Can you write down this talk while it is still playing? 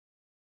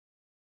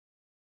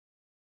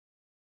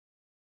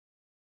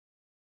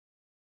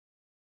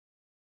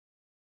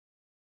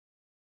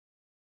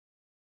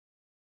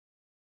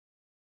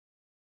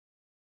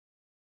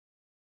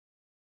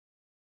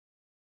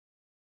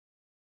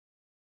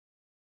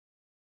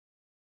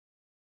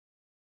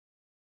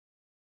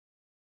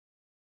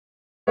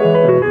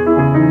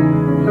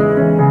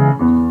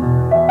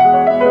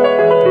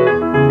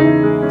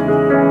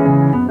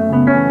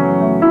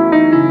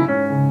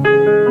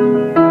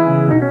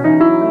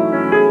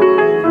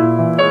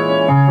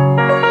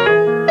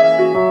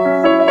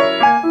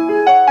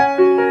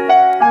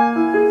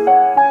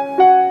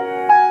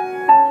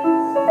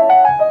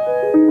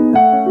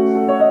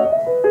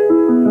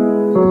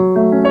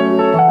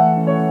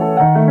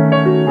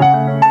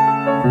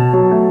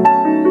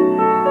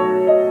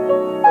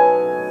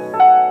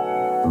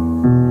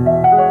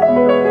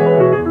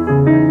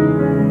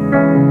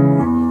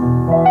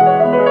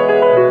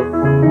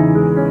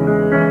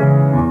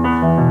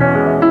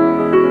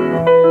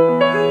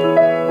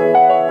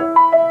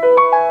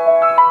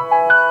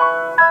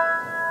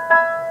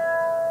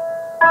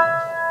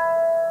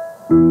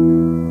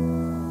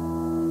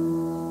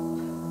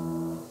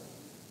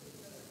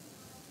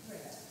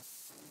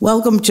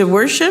Welcome to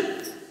worship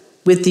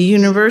with the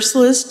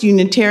Universalist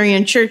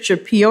Unitarian Church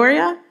of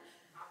Peoria.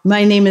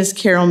 My name is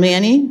Carol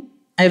Manny.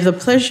 I have the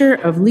pleasure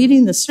of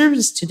leading the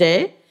service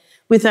today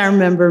with our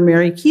member,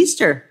 Mary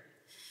Kuester.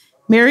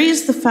 Mary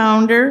is the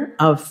founder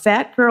of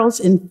Fat Girls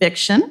in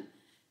Fiction.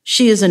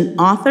 She is an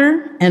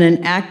author and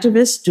an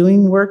activist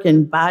doing work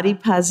in body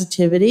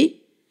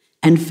positivity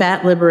and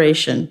fat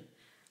liberation.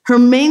 Her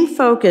main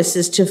focus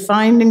is to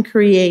find and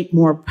create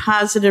more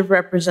positive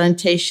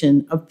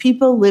representation of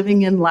people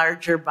living in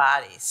larger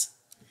bodies.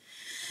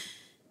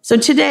 So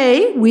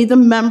today, we, the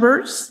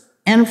members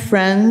and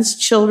friends,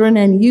 children,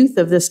 and youth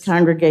of this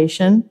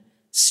congregation,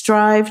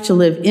 strive to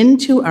live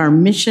into our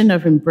mission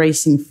of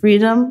embracing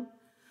freedom,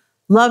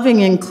 loving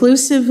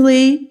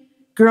inclusively,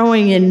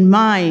 growing in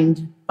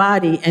mind,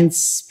 body, and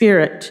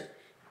spirit,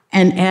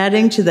 and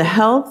adding to the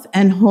health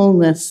and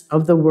wholeness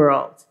of the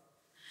world.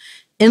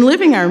 In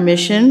living our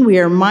mission, we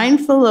are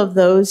mindful of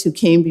those who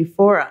came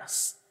before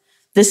us.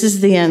 This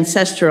is the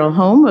ancestral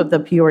home of the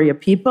Peoria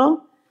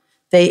people.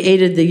 They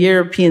aided the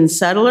European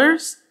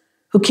settlers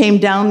who came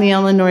down the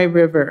Illinois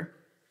River.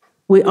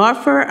 We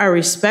offer our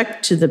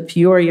respect to the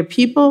Peoria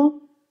people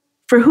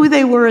for who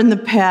they were in the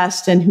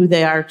past and who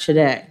they are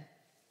today.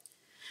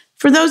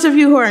 For those of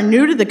you who are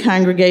new to the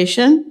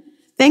congregation,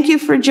 thank you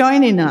for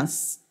joining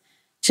us.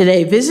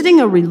 Today, visiting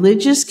a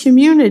religious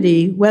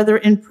community, whether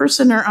in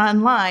person or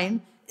online,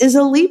 is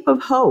a leap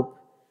of hope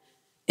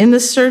in the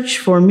search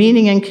for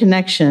meaning and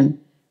connection,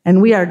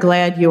 and we are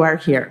glad you are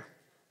here.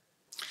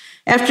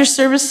 After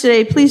service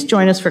today, please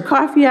join us for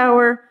coffee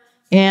hour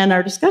and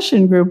our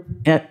discussion group.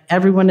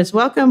 Everyone is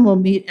welcome. We'll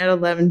meet at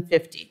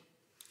 11:50.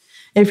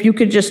 If you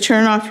could just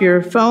turn off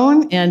your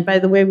phone, and by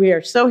the way, we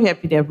are so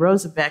happy to have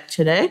Rosa back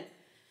today.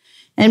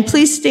 And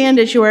please stand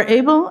as you are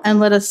able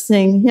and let us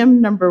sing hymn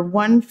number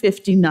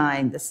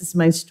 159, This Is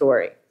My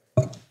Story.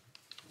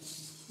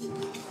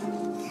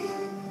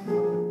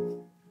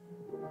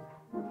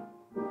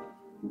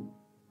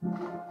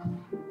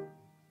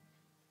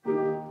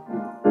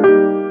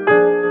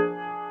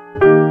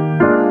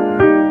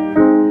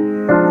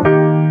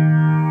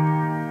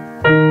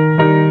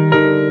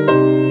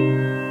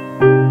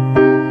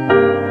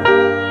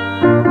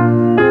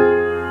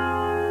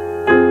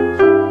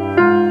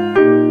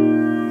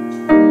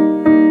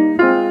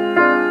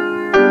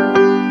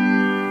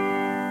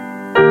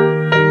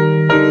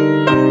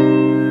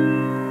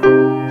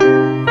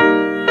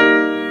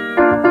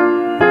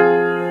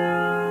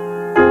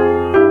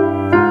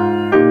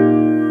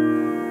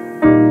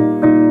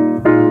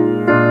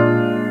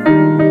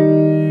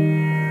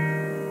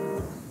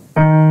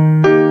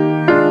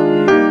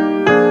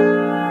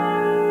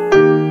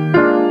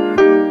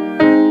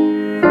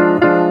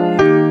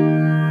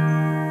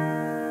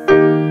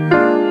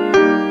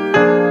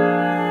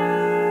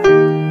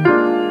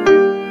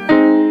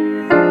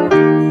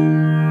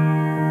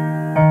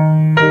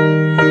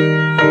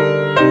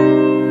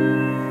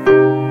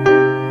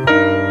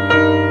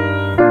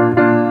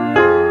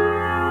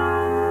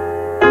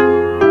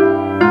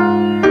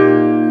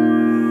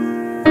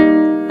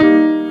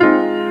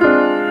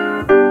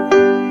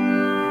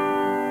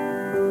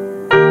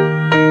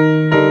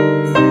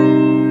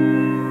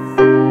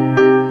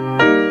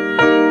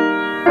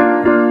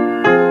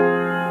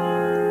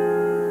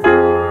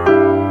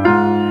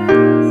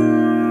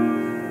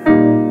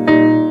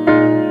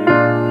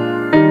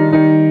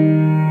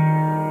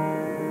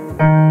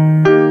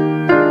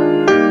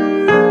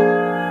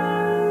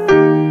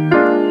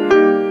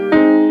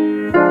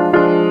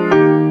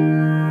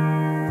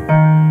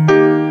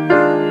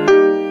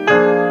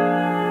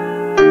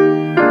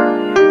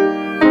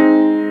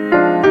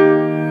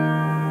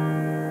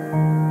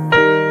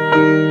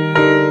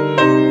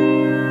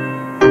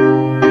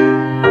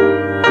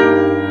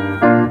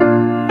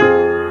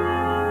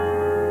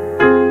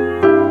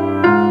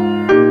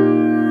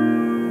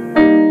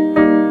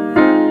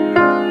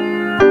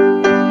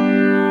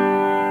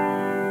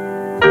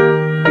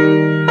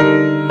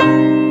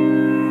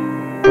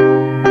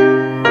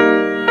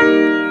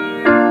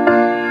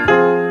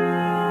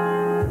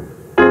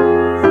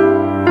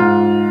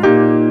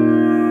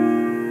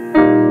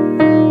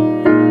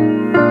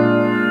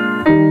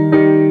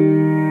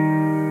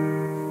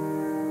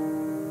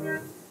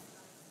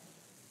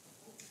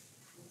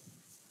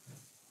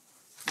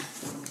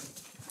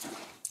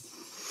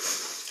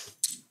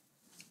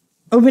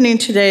 Opening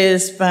today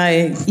is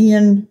by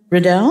Ian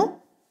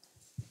Riddell.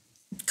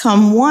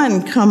 Come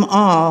one, come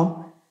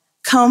all,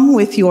 come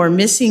with your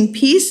missing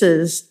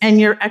pieces and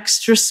your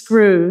extra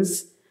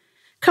screws.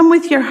 Come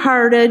with your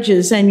hard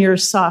edges and your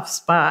soft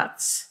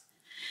spots.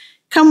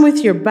 Come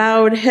with your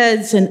bowed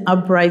heads and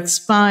upright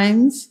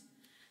spines.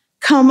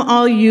 Come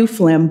all you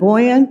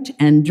flamboyant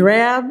and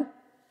drab,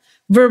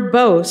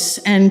 verbose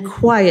and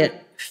quiet,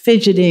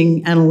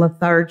 fidgeting and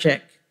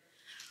lethargic.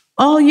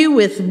 All you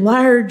with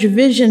large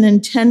vision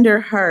and tender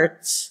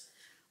hearts,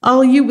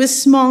 all you with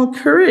small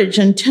courage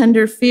and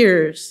tender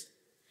fears.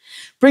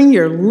 Bring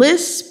your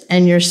lisp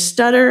and your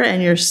stutter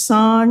and your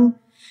song.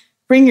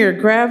 Bring your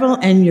gravel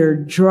and your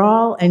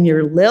drawl and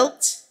your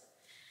lilt.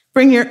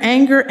 Bring your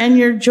anger and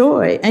your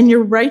joy and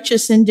your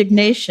righteous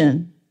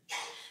indignation.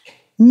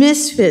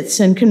 Misfits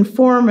and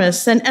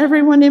conformists and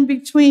everyone in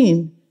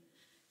between.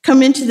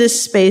 Come into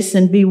this space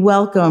and be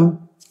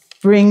welcome.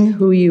 Bring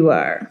who you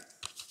are.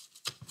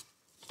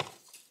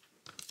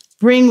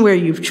 Bring where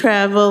you've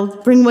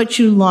traveled, bring what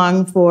you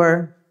long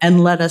for,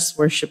 and let us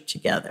worship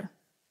together.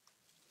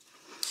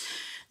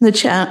 The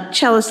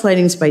chalice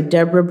lighting is by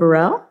Deborah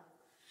Burrell.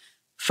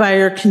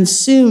 Fire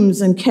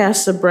consumes and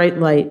casts a bright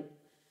light.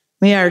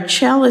 May our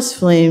chalice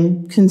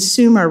flame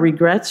consume our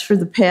regrets for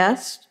the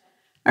past,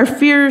 our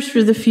fears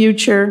for the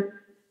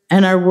future,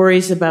 and our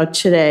worries about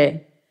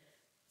today.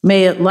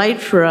 May it light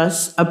for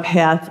us a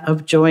path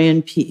of joy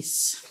and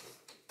peace.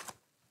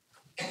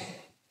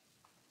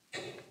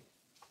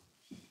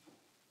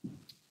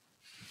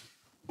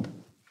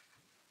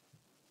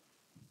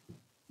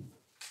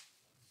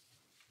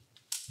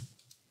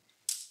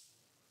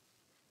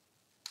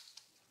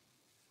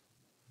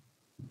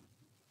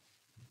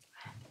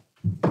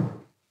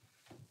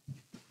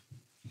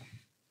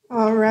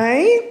 All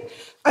right.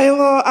 I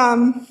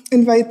will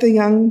invite the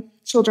young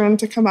children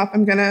to come up.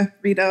 I'm going to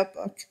read a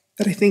book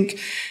that I think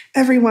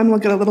everyone will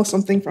get a little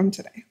something from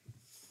today.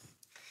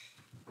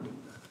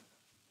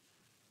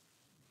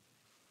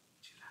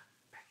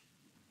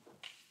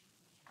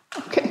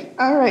 Okay.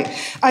 All right.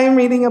 I am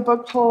reading a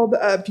book called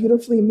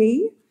Beautifully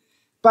Me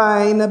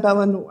by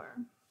Nabella Noor.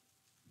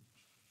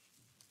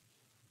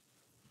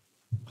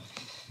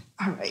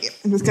 All right.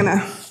 I'm just going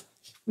to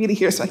read it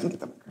here so I can get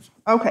the microphone.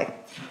 Okay.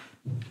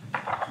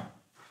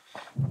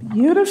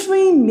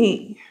 Beautifully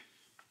Me.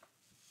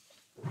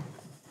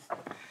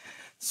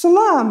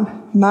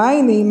 Salam,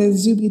 my name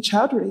is Zubi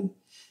Chowdhury.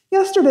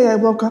 Yesterday I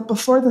woke up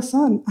before the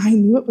sun. I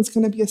knew it was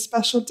going to be a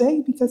special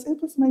day because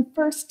it was my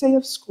first day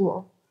of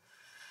school.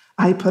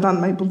 I put on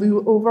my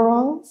blue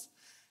overalls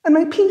and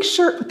my pink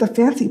shirt with the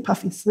fancy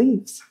puffy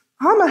sleeves.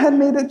 Amma had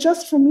made it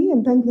just for me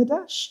in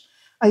Bangladesh.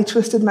 I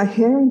twisted my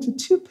hair into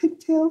 2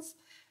 pigtails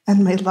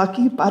and my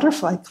lucky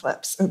butterfly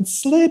clips and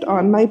slid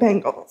on my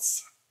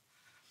bangles.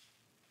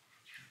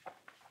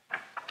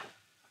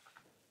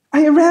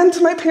 I ran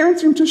to my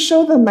parents' room to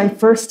show them my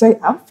first day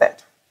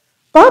outfit.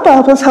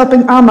 Baba was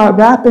helping Amma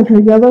wrap in her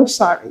yellow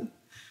sari,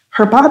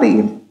 wrap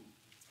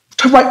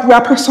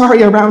her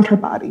sari around her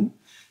body.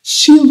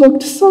 She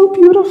looked so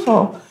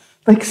beautiful,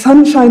 like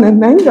sunshine and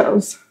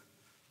mangoes.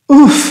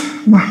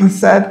 Oof, Mama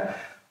said,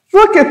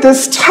 look at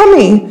this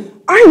tummy.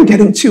 I'm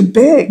getting too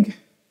big.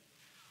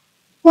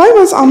 Why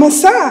was Amma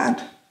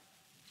sad?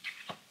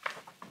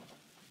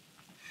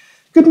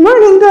 Good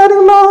morning, Daddy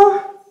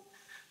Ma.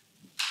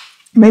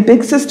 My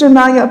big sister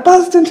Naya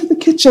buzzed into the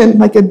kitchen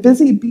like a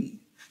busy bee.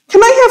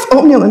 Can I have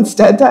oatmeal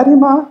instead, Daddy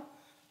Ma?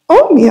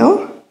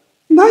 Oatmeal?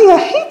 Naya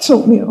hates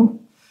oatmeal.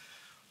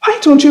 Why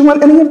don't you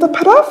want any of the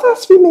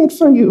parathas we made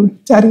for you?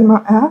 Daddy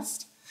Ma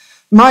asked.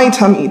 My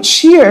tummy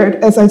cheered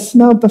as I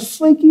smelled the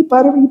flaky,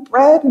 buttery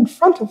bread in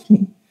front of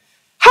me.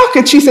 How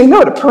could she say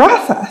no to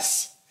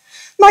parathas?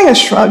 Naya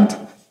shrugged.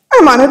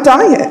 I'm on a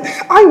diet.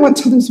 I want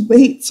to lose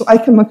weight so I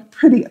can look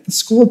pretty at the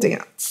school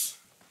dance.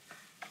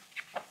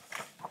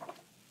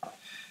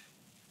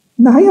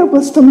 Naya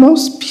was the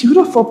most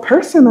beautiful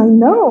person I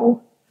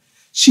know.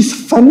 She's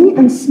funny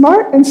and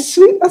smart and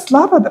sweet as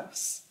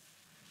Labados.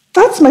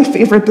 That's my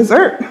favorite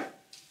dessert.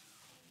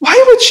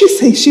 Why would she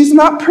say she's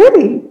not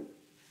pretty?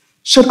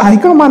 Should I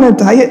go on a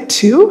diet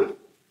too?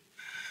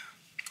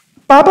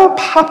 Baba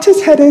popped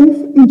his head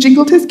in and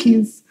jingled his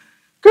keys.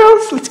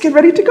 Girls, let's get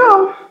ready to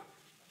go.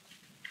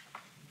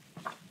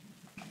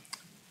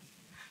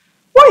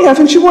 Why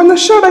haven't you worn the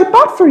shirt I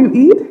bought for you,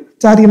 Eid?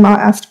 Daddy Ma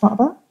asked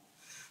Baba.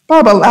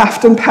 Baba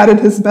laughed and patted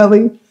his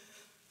belly.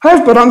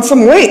 I've put on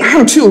some weight.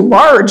 I'm too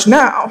large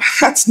now.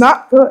 That's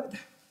not good.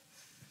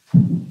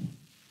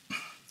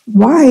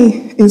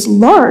 Why is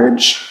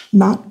large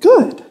not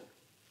good?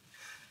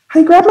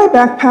 I grabbed my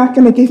backpack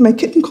and I gave my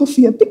kitten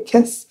Kofi a big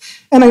kiss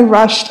and I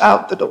rushed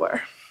out the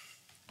door.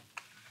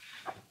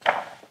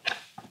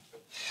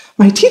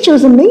 My teacher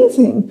is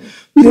amazing.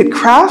 We did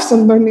crafts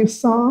and learned new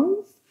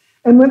songs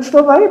and went to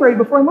the library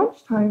before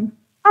lunchtime.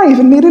 I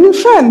even made a new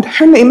friend.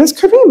 Her name is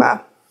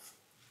Karima.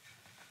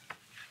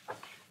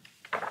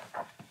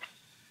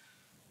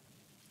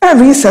 At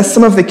recess,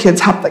 some of the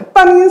kids hopped like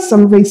bunnies,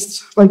 some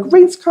raced like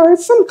race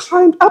cars, some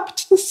climbed up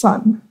to the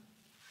sun.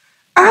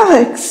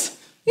 Alex,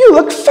 you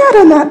look fat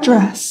in that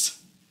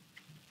dress.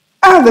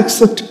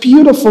 Alex looked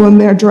beautiful in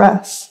their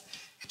dress.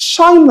 It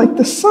shined like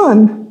the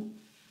sun.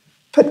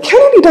 But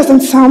Kennedy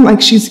doesn't sound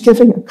like she's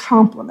giving a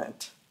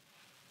compliment.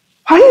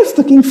 Why is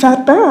looking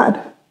fat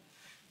bad?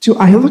 Do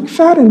I look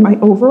fat in my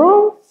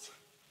overalls?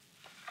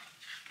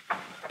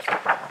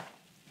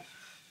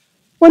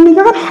 When we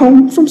got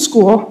home from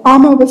school,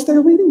 Amma was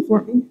there waiting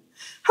for me.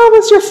 How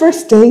was your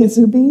first day,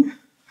 Zubi?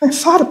 I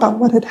thought about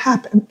what had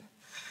happened.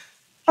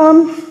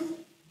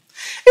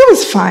 It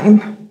was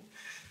fine.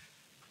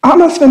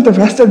 Amma spent the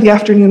rest of the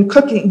afternoon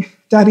cooking.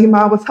 Daddy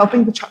Ma was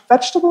helping to chop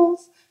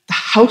vegetables. The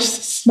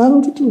house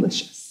smelled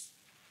delicious.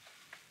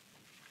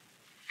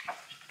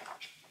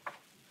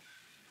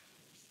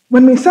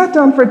 When we sat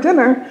down for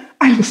dinner,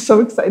 I was so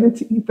excited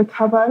to eat the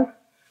kava.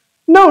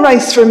 No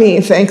rice for me,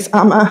 thanks,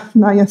 Amma,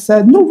 Naya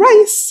said. No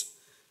rice?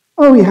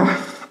 Oh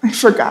yeah, I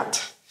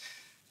forgot.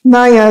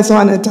 Naya is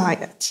on a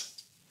diet.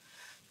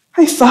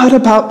 I thought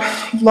about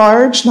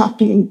large not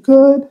being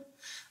good.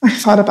 I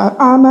thought about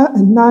Amma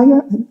and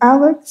Naya and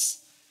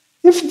Alex.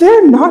 If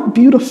they're not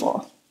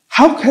beautiful,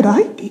 how could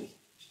I be?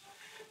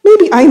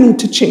 Maybe I need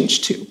to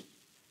change too.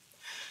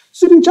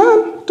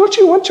 Zubi-Jan, don't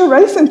you want your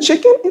rice and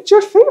chicken? It's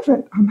your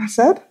favorite, Amma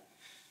said.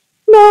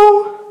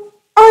 No,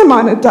 I'm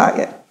on a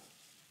diet.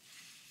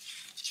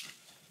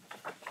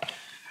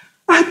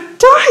 A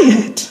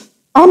diet?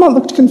 Amma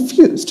looked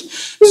confused.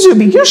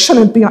 Zubi, you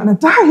shouldn't be on a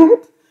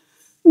diet.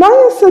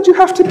 Naya said you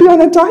have to be on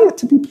a diet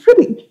to be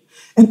pretty,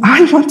 and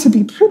I want to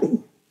be pretty.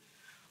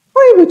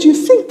 Why would you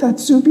think that,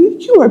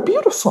 Zubi? You are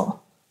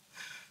beautiful.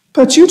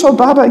 But you told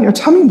Baba your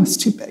tummy was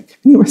too big,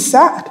 and you were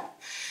sad.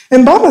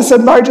 And Baba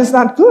said large is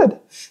not good.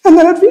 And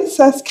then at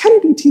recess,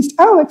 Kennedy teased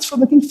Alex for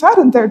looking fat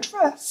in their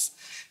dress.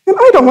 And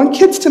I don't want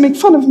kids to make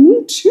fun of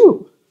me,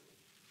 too.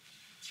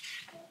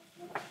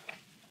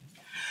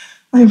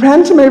 I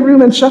ran to my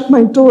room and shut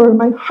my door.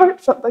 My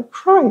heart felt like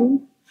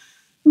crying.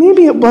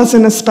 Maybe it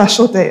wasn't a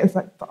special day as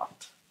I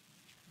thought.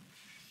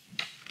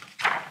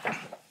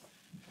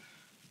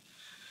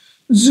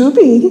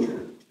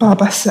 Zubi,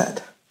 Baba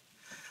said,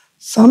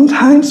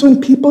 sometimes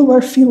when people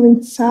are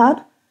feeling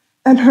sad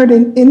and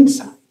hurting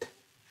inside,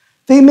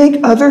 they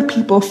make other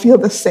people feel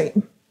the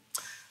same.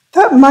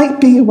 That might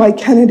be why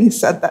Kennedy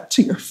said that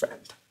to your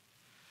friend.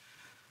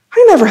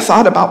 I never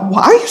thought about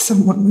why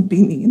someone would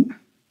be mean.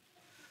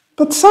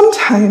 But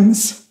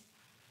sometimes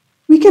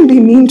we can be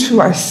mean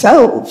to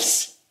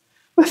ourselves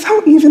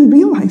without even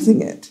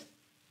realizing it.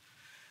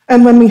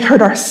 And when we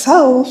hurt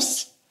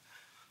ourselves,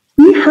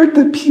 we hurt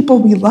the people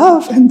we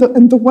love and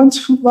the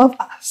ones who love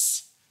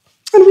us.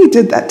 And we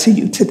did that to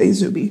you today,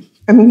 Zubi,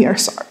 and we are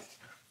sorry.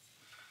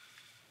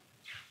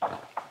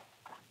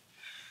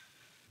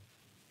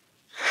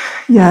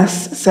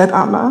 Yes, said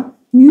Amma,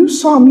 you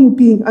saw me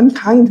being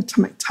unkind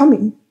to my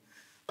tummy,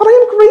 but I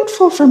am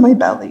grateful for my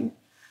belly.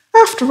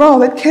 After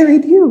all, it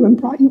carried you and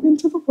brought you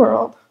into the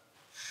world.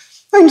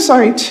 I'm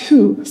sorry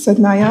too, said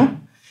Naya.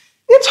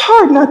 It's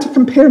hard not to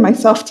compare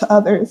myself to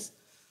others,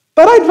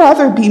 but I'd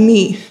rather be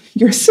me,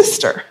 your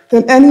sister,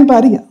 than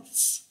anybody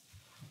else.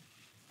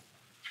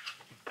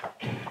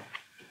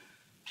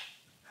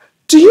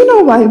 Do you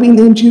know why we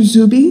named you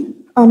Zubi?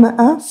 Amma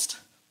asked.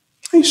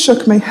 I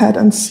shook my head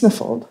and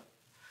sniffled.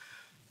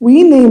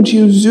 We named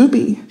you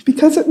Zubi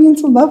because it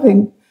means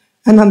loving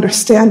and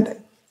understanding.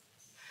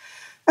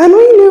 And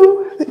we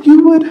knew that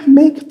you would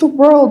make the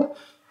world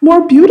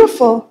more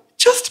beautiful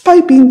just by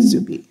being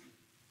Zubi.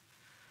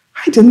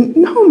 I didn't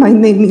know my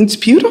name means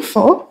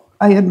beautiful,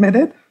 I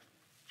admitted.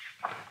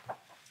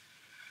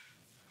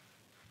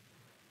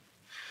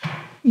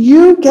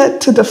 You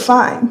get to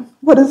define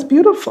what is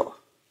beautiful.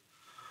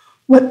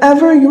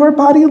 Whatever your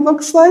body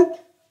looks like,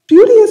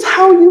 beauty is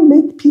how you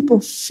make people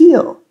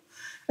feel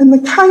and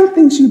the kind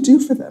things you do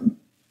for them.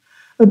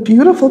 A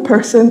beautiful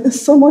person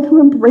is someone who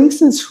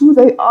embraces who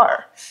they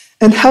are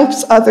and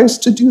helps others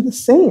to do the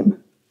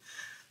same.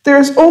 There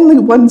is only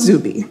one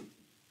Zubi,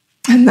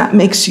 and that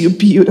makes you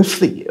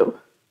beautifully you.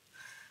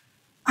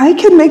 I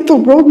can make the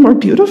world more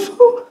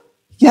beautiful?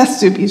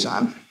 Yes,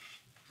 Zubi-Jan.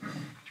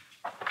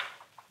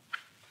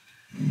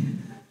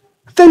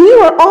 Then you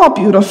are all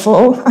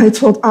beautiful, I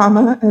told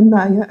Amma and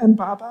Naya and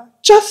Baba,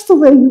 just the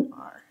way you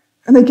are.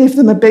 And I gave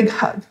them a big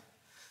hug.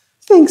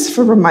 Thanks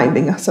for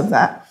reminding us of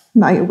that,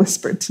 Naya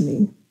whispered to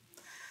me.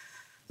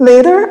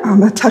 Later,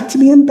 Amma tucked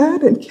me in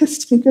bed and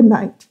kissed me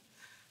goodnight.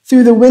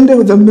 Through the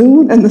window, the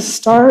moon and the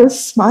stars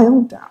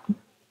smiled down.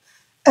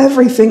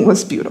 Everything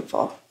was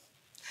beautiful.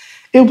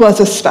 It was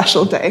a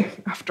special day,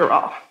 after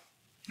all.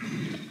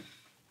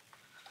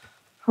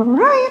 All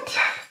right,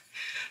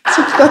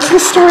 so that's the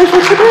story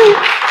for today.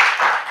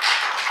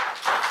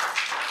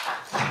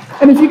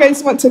 And if you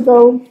guys want to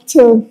go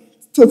to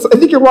I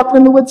think you're walking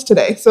in the woods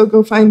today, so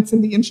go find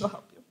Cindy and she'll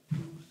help you.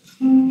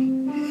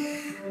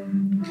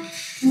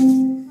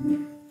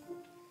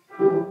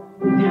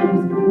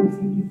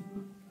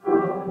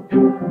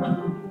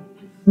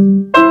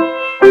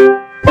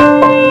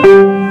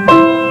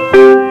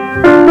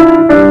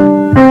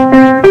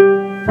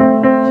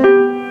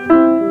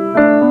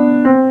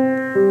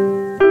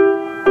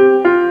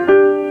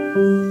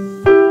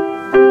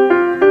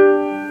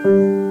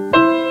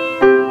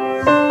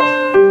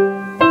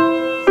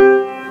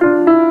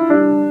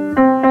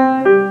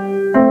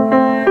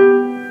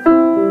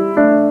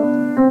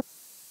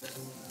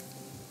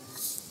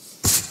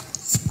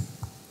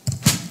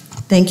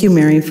 Thank you,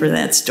 Mary, for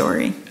that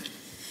story.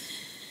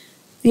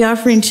 The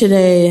offering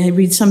today, I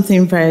read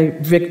something by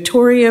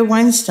Victoria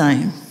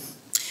Weinstein.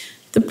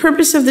 The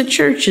purpose of the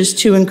church is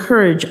to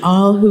encourage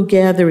all who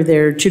gather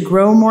there to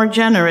grow more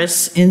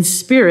generous in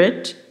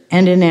spirit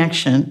and in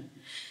action.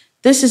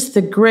 This is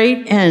the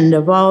great end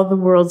of all the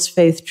world's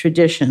faith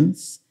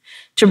traditions,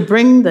 to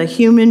bring the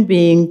human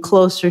being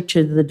closer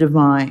to the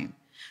divine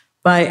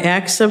by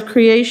acts of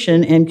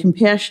creation and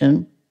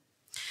compassion.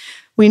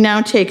 we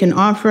now take an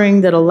offering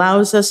that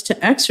allows us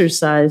to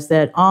exercise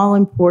that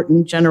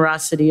all-important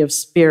generosity of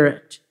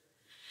spirit.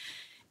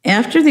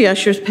 After the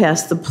ushers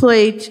pass the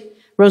plate,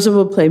 Rosa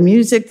will play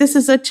music. This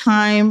is a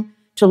time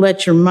to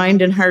let your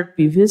mind and heart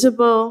be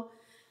visible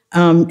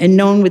and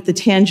known with the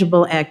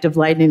tangible act of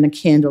lighting a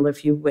candle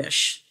if you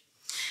wish.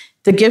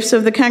 The gifts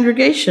of the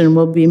congregation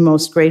will be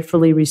most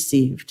gratefully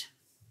received.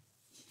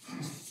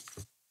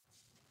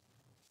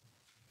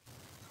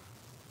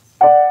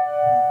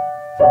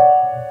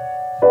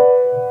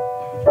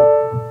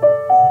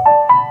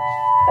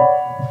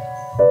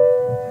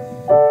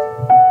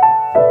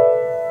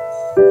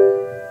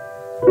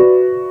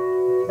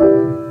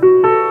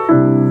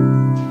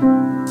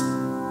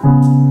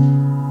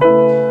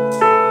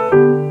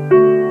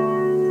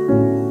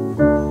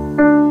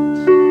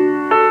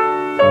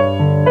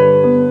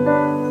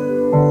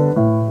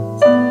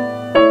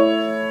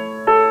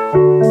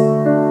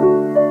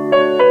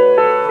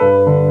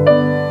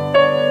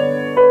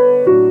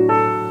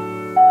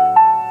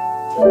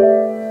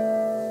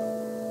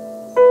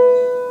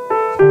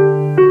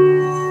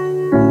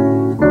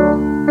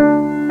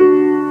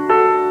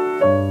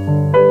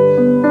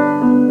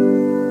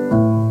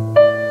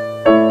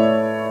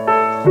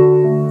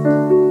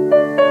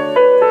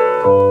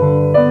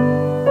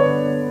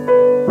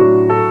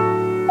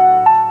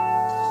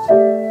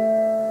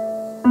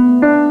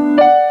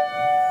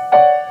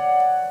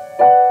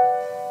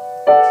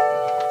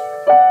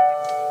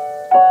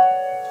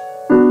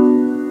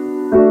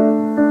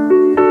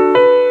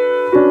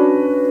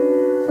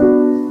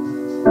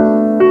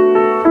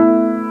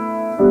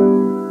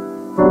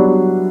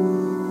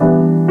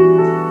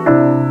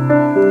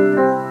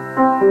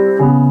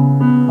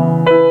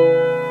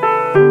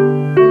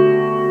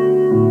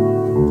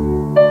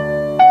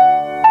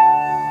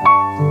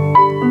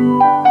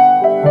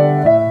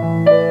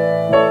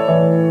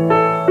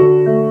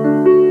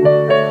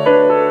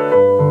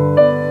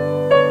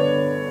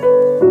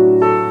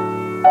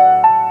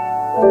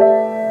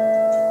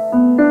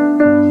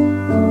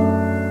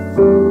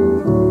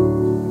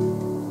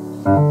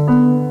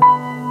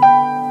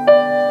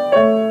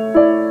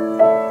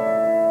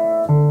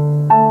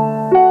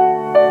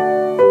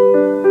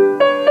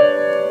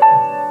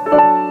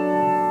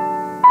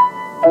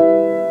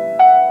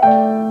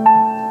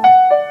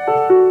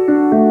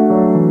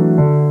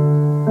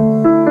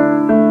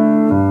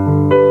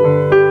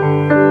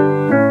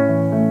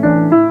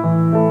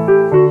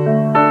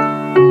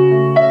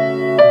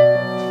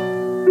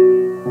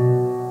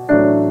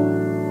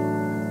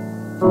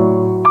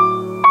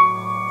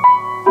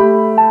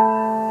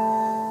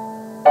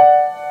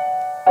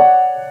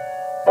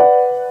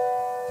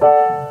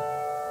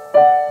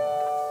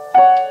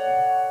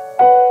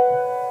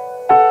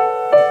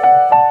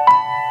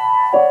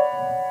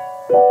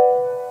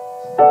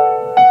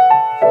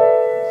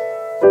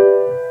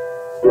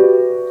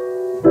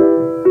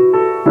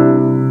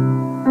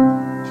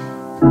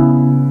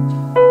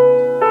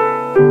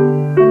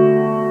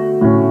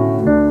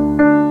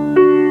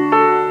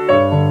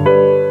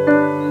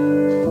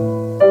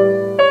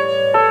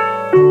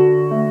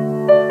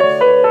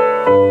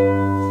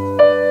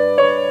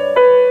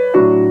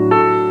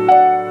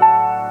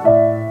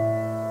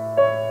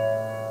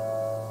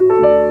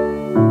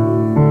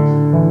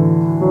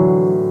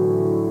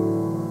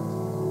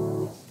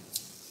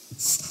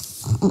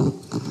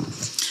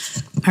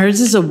 Ours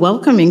is a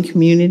welcoming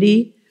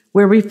community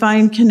where we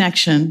find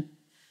connection,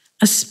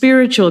 a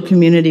spiritual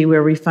community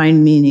where we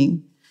find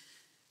meaning.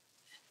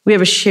 We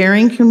have a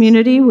sharing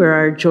community where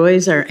our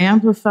joys are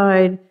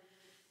amplified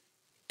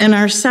and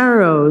our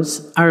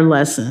sorrows are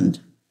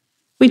lessened.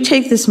 We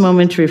take this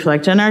moment to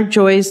reflect on our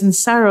joys and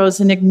sorrows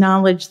and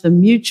acknowledge the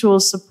mutual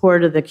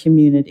support of the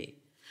community.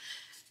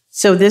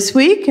 So this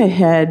week I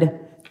had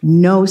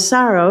no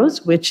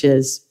sorrows, which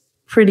is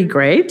pretty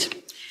great,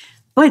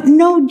 but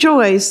no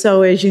joy.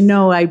 So as you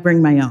know, I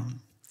bring my own.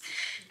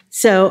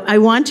 So I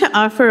want to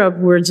offer up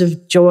words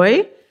of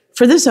joy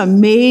for this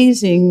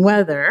amazing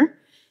weather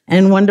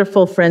and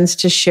wonderful friends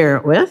to share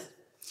it with.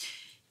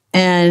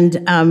 And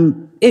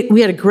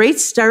we had a great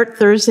start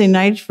Thursday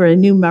night for a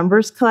new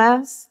members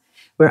class.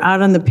 We're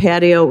out on the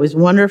patio. It was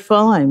wonderful.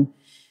 I'm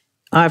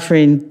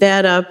offering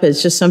that up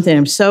as just something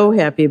I'm so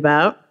happy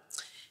about.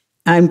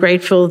 I'm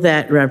grateful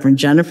that Reverend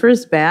Jennifer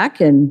is back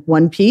in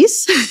one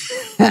piece.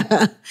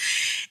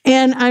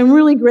 And I'm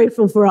really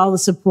grateful for all the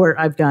support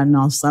I've gotten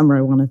all summer.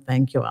 I want to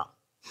thank you all.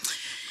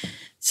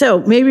 So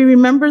maybe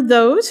remember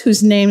those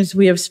whose names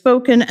we have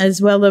spoken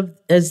as well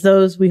as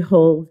those we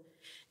hold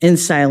in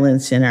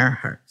silence in our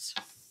hearts.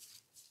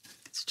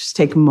 So just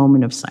take a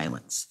moment of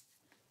silence.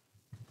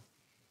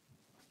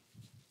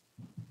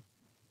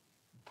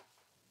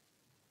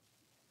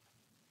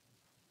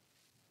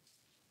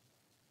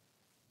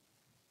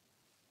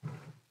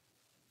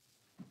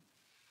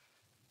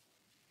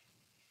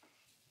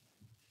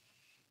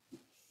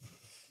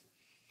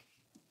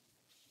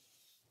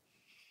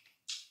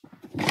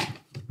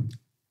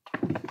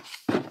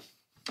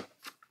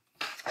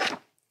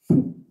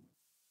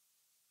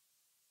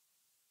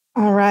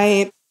 All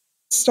right,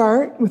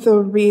 start with a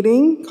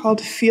reading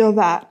called Feel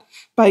That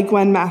by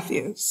Gwen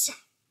Matthews.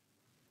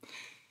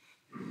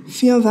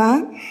 Feel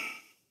that?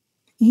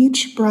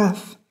 Each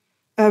breath,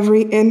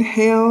 every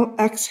inhale,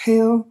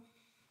 exhale,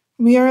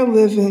 we are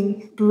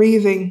living,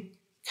 breathing,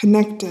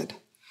 connected.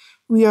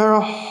 We are a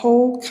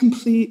whole,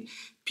 complete,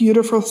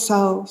 beautiful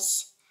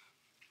selves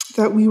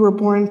that we were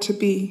born to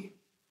be.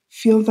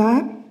 Feel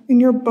that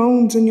in your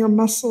bones, in your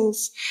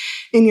muscles,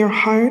 in your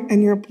heart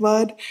and your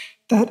blood.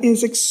 That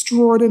is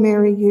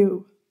extraordinary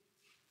you.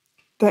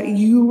 That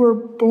you were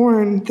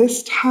born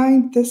this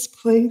time, this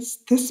place,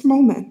 this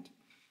moment.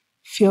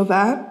 Feel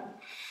that?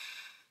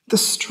 The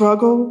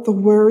struggle, the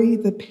worry,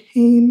 the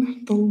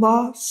pain, the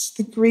loss,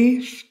 the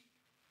grief.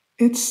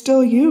 It's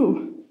still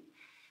you.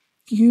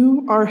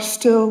 You are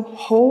still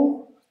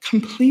whole,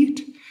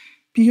 complete,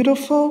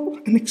 beautiful,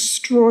 and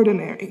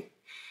extraordinary.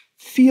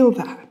 Feel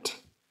that.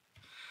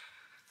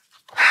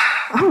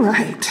 All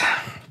right.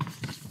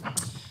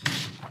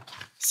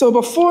 So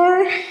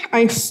before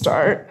I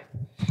start,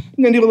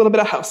 I'm going to do a little bit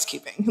of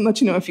housekeeping and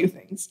let you know a few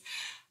things.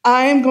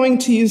 I'm going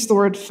to use the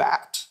word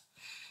fat.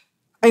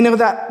 I know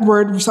that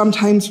word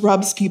sometimes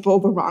rubs people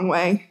the wrong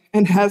way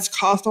and has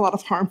caused a lot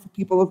of harm for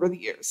people over the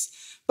years.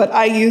 But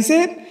I use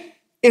it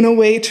in a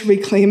way to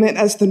reclaim it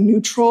as the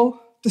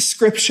neutral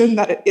description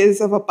that it is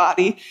of a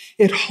body.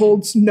 It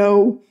holds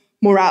no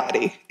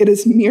morality. It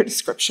is mere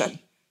description.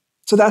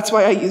 So that's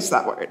why I use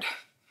that word.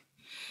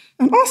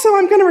 And also,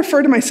 I'm going to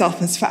refer to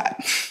myself as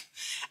fat.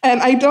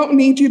 And I don't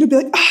need you to be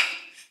like, oh,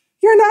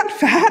 you're not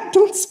fat.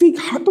 Don't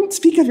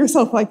speak of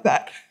yourself like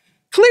that.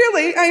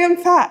 Clearly, I am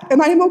fat,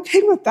 and I am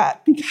okay with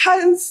that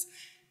because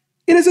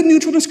it is a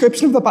neutral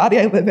description of the body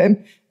I live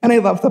in, and I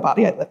love the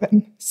body I live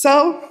in.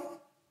 So,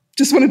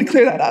 just wanted to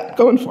clear that up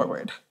going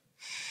forward.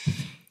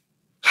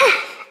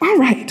 All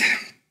right.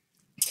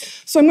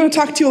 So I'm going to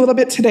talk to you a little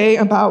bit today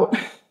about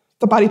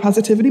the body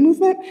positivity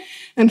movement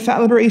and fat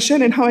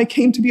liberation and how I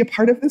came to be a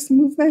part of this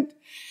movement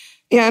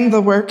and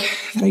the work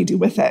that I do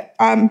with it.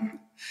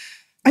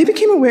 I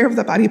became aware of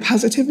the body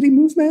positivity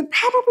movement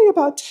probably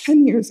about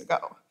 10 years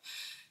ago.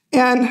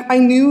 And I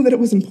knew that it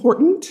was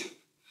important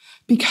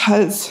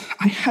because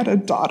I had a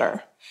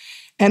daughter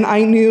and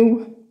I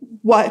knew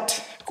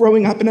what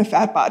growing up in a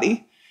fat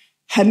body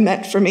had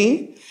meant for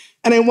me.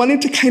 And I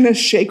wanted to kind of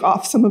shake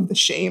off some of the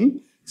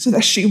shame so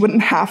that she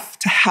wouldn't have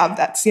to have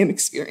that same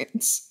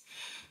experience.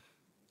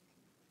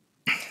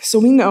 So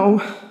we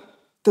know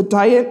the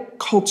diet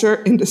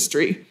culture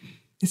industry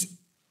is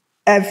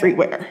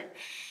everywhere.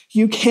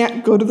 You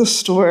can't go to the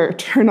store,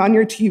 turn on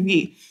your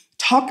TV,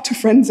 talk to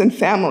friends and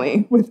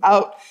family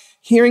without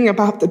hearing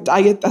about the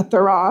diet that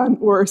they're on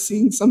or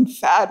seeing some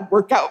fad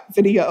workout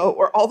video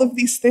or all of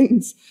these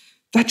things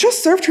that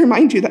just serve to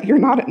remind you that you're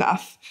not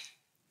enough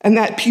and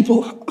that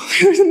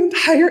there's an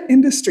entire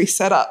industry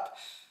set up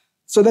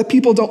so that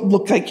people don't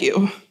look like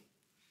you.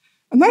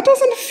 And that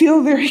doesn't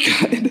feel very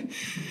good.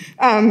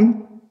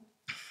 And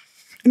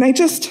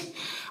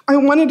I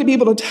wanted to be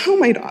able to tell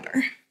my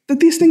daughter that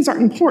these things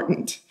aren't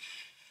important.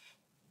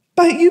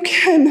 But you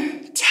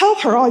can tell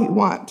her all you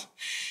want.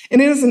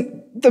 And it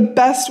isn't the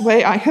best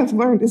way I have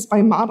learned is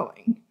by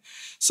modeling.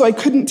 So I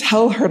couldn't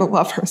tell her to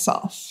love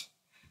herself.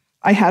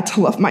 I had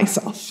to love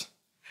myself.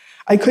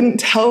 I couldn't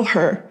tell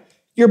her,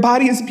 your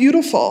body is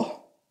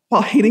beautiful,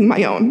 while hating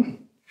my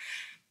own.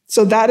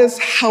 So that is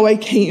how I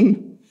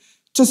came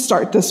to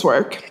start this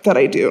work that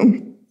I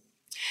do.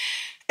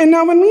 And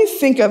now when we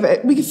think of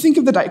it, we think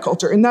of the diet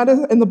culture and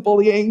the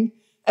bullying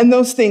and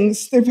those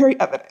things, they're very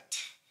evident.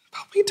 But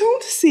what we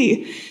don't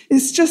see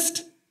is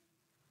just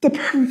the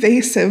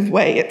pervasive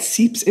way it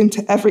seeps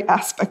into every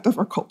aspect of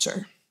our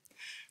culture.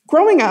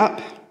 Growing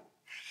up,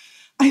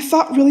 I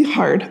thought really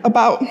hard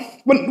about,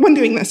 when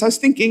doing this, I was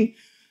thinking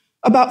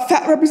about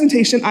fat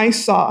representation I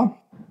saw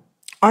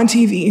on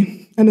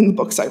TV and in the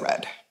books I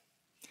read.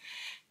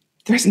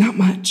 There's not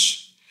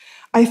much.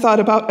 I thought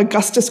about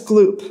Augustus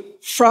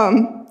Gloop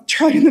from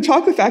Charlie and the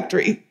Chocolate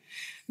Factory.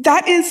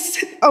 That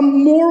is a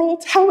moral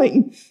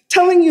telling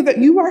you that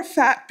you are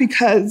fat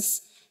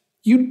because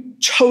you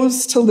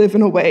chose to live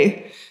in a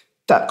way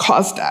that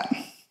caused that.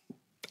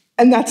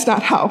 And that's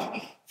not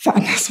how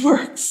fatness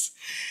works.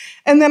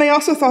 And then I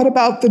also thought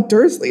about the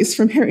Dursleys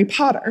from Harry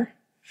Potter.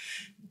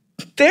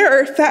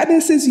 Their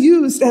fatness is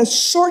used as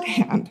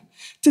shorthand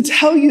to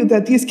tell you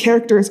that these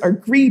characters are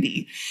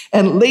greedy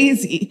and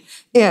lazy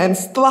and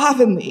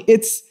slovenly.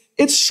 It's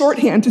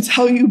shorthand to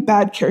tell you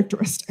bad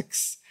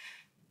characteristics.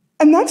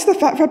 And that's the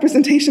fat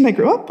representation I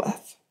grew up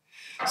with.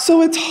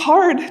 So it's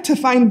hard to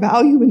find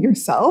value in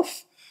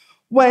yourself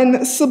when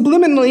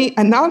subliminally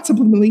and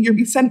non-subliminally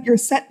you're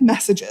sent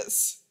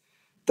messages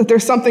that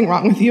there's something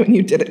wrong with you and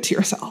you did it to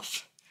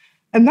yourself.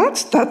 And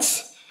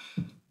that's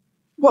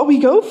what we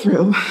go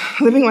through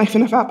living life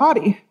in a fat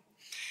body.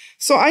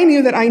 So I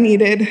knew that I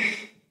needed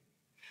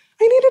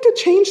to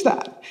change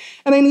that.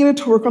 And I needed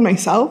to work on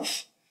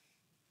myself.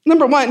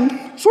 Number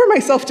one, for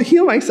myself to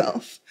heal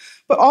myself.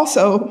 But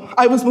also,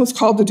 I was most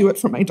called to do it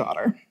for my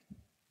daughter.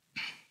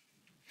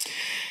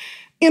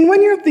 And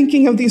when you're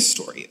thinking of these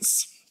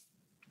stories,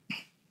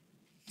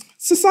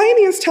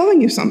 society is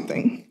telling you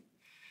something.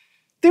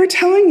 They're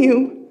telling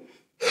you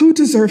who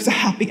deserves a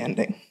happy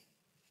ending.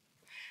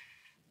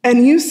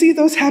 And you see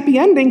those happy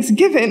endings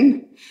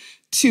given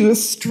to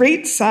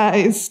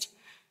straight-sized,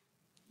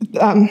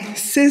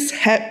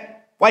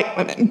 cis-het white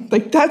women.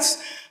 Like that's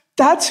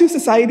who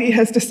society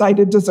has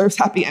decided deserves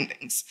happy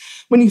endings.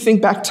 When you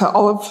think back to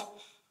all of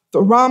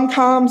the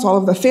rom-coms, all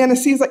of the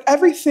fantasies, like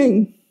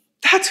everything,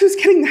 that's who's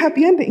getting the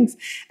happy endings.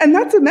 And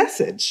that's a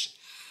message.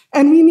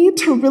 And we need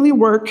to really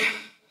work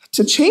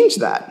to change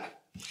that.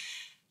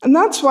 And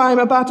that's why I'm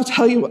about to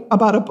tell you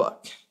about a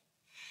book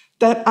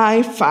that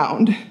I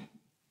found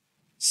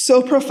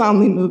so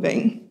profoundly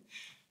moving,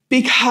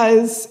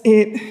 because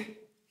it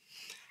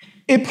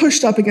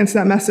pushed up against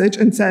that message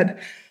and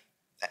said,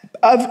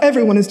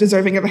 everyone is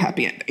deserving of a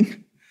happy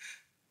ending.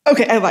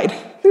 Okay, I lied.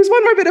 There's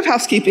one more bit of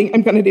housekeeping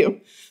I'm going to do.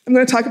 I'm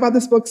going to talk about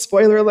this book,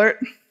 spoiler alert.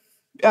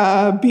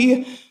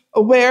 Be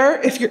aware,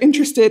 if you're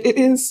interested, it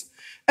is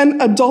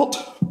an adult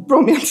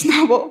romance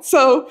novel.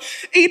 So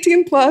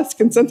 18 plus,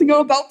 consenting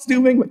adults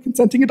doing what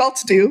consenting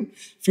adults do.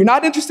 If you're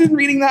not interested in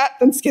reading that,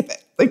 then skip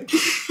it. Like,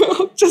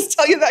 I'll just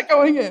tell you that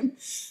going in.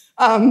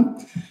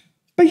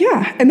 But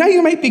yeah, and now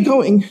you might be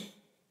going,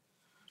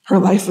 her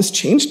life was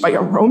changed by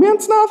a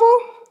romance novel?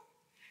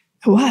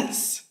 It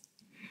was,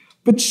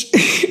 which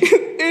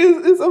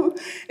is an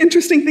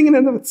interesting thing in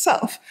and of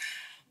itself.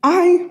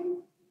 I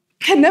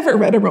had never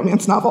read a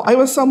romance novel. I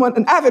was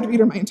an avid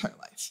reader my entire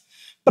life,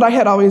 but I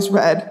had always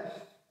read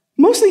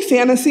mostly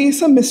fantasy,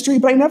 some mystery,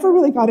 but I never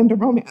really got into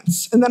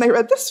romance. And then I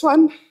read this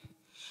one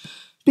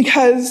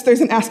because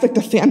there's an aspect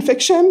of fan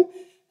fiction,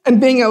 and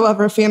being a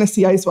lover of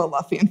fantasy, I as well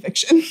love fan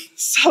fiction.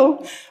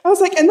 So I was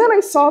like, and then I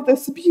saw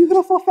this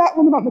beautiful fat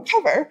woman on the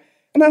cover,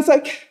 and I was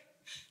like,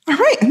 all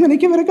right, I'm going to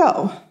give it a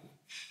go.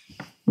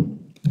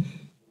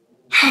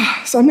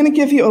 So I'm going to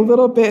give you a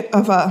little bit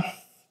of a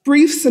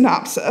brief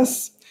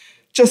synopsis,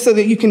 just so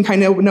that you can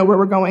kind of know where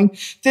we're going.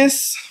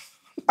 This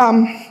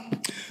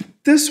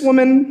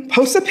woman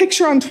posts a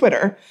picture on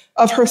Twitter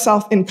of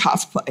herself in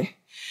cosplay.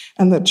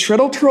 And the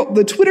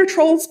Twitter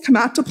trolls come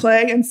out to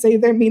play and say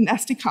their mean,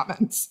 nasty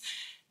comments.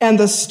 And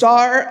the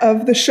star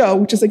of the show,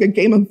 which is like a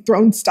Game of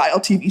Thrones style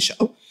TV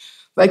show,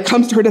 like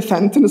comes to her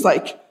defense and is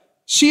like,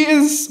 she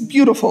is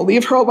beautiful,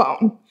 leave her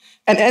alone.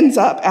 And ends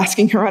up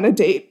asking her on a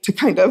date to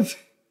kind of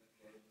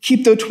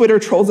keep the Twitter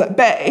trolls at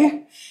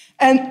bay.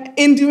 And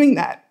in doing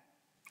that,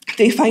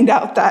 they find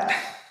out that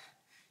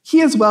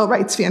he as well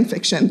writes fan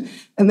fiction,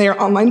 and they are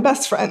online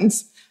best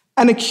friends,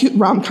 and a cute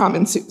rom-com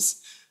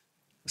ensues.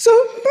 So,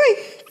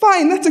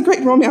 fine, that's a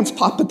great romance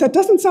plot, but that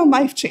doesn't sound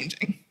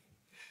life-changing.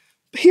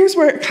 But here's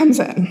where it comes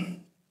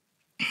in.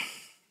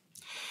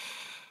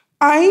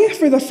 I,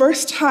 for the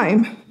first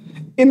time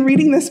in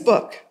reading this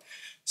book,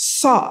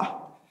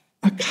 saw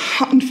a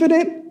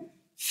confident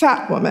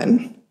fat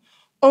woman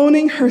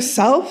owning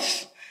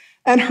herself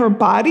and her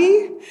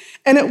body,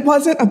 and it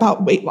wasn't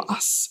about weight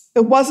loss.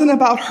 It wasn't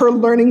about her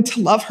learning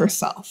to love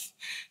herself.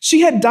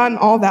 She had done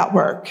all that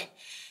work,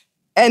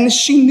 and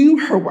she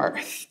knew her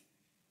worth.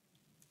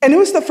 And it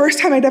was the first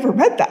time I'd ever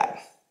read that.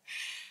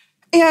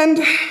 And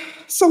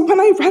so when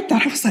I read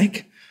that, I was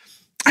like,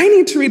 I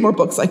need to read more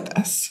books like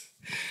this.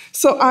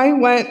 So I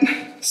went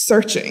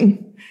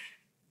searching.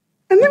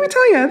 And let me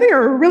tell you, they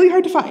are really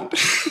hard to find.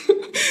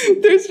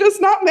 There's just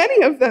not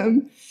many of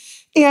them.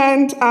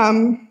 And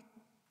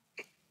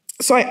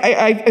so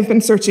I've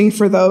been searching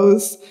for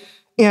those.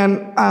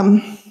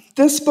 And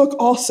this book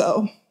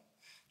also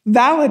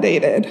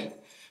validated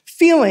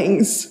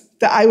feelings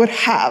that I would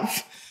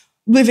have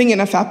living in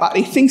a fat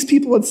body, things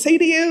people would say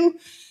to you,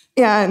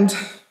 and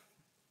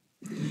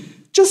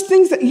just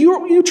things that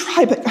you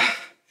try, but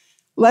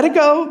let it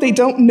go. They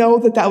don't know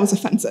that that was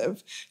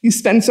offensive. You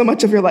spend so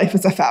much of your life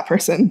as a fat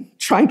person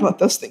trying to let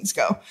those things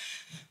go.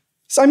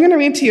 So I'm going to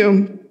read to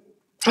you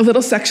a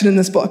little section in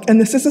this book, and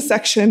this is a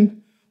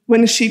section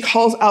when she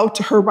calls out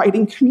to her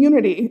writing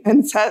community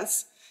and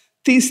says,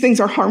 these things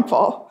are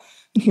harmful,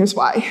 and here's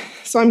why.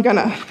 So I'm going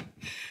to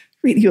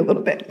read you a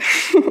little bit.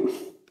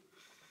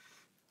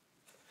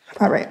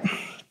 All right.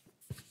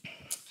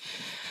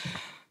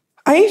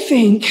 I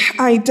think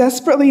I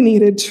desperately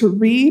needed to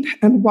read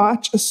and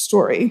watch a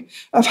story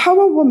of how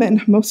a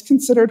woman most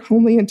considered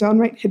homely and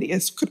downright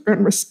hideous could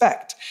earn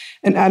respect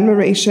and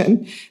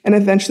admiration and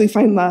eventually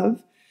find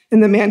love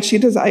in the man she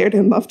desired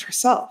and loved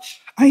herself.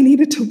 I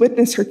needed to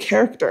witness her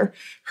character,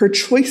 her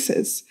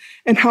choices,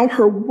 and how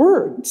her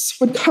words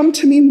would come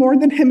to mean more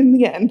than him in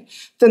the end,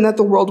 than that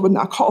the world would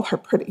not call her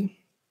pretty.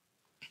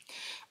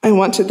 I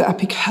wanted that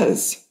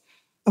because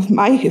of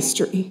my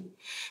history,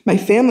 my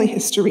family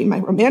history, my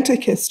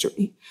romantic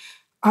history.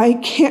 I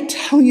can't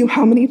tell you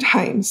how many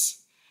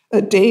times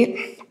a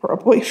date or a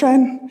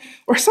boyfriend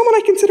or someone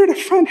I considered a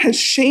friend has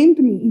shamed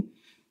me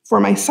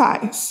for my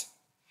size.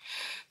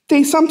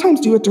 They sometimes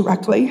do it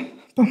directly,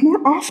 but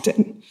more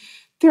often,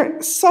 there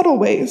are subtle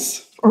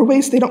ways or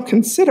ways they don't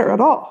consider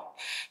at all.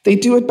 They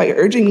do it by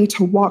urging me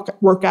to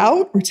work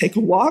out or take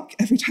a walk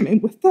every time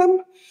I'm with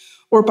them,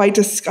 or by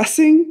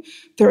discussing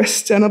their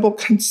ostensible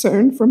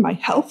concern for my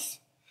health,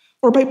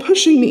 or by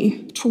pushing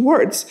me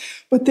towards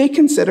what they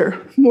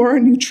consider more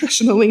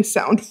nutritionally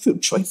sound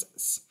food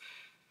choices.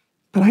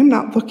 But I'm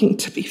not looking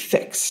to be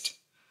fixed.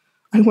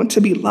 I want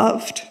to be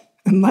loved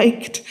and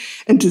liked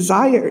and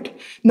desired,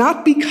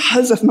 not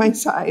because of my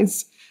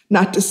size,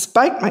 not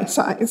despite my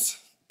size,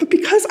 but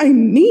because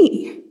I'm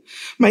me.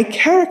 My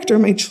character,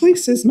 my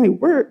choices, my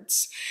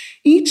words.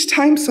 Each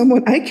time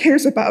someone I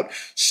cares about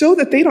show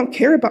that they don't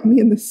care about me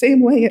in the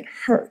same way, it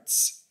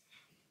hurts.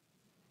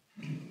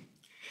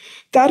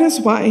 That is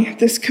why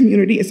this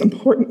community is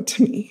important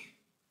to me.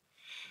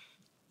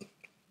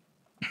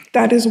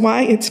 That is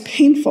why it's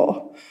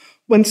painful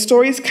when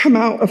stories come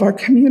out of our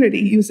community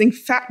using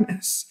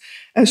fatness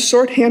as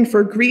shorthand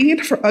for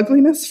greed, for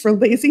ugliness, for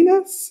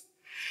laziness.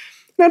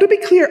 Now, to be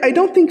clear, I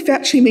don't think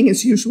fat shaming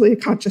is usually a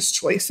conscious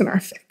choice in our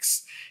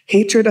fix.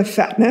 Hatred of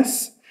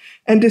fatness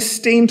and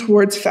disdain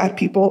towards fat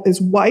people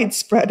is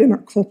widespread in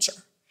our culture.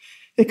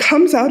 It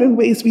comes out in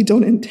ways we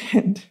don't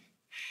intend.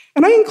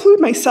 And I include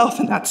myself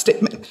in that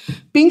statement.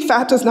 Being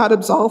fat does not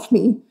absolve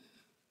me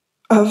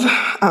of,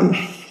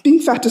 being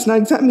fat does not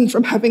exempt me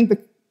from having to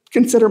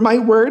consider my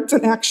words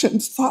and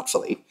actions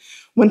thoughtfully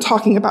when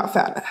talking about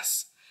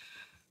fatness.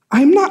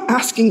 I'm not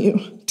asking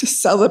you to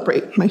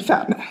celebrate my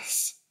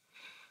fatness.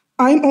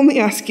 I'm only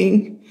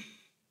asking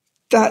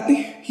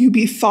that you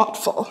be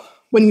thoughtful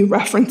when you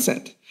reference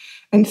it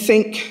and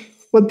think,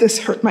 would this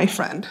hurt my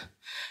friend?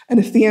 And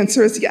if the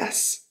answer is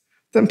yes,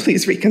 then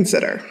please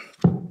reconsider.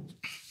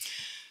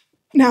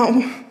 Now,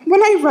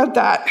 when I read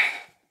that,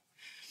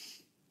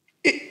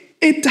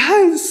 it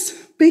does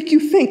make you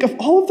think of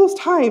all of those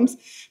times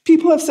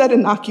people have said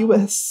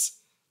innocuous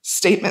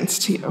statements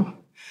to you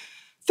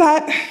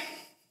that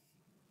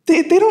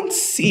they don't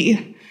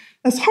see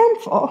as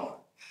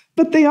harmful,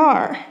 but they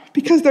are,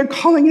 because they're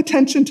calling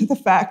attention to the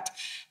fact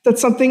that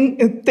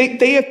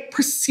they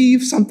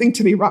perceive something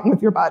to be wrong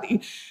with your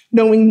body,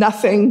 knowing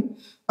nothing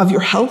of your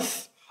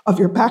health, of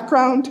your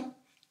background,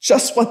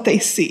 just what they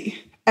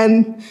see.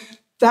 And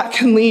that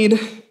can lead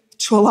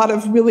to a lot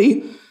of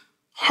really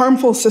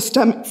harmful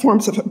systemic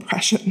forms of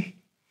oppression.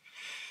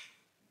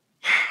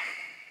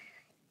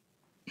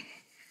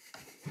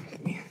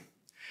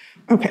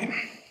 Okay.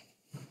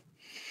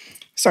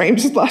 Sorry, I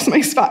just lost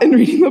my spot in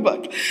reading the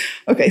book.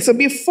 Okay, so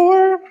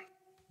before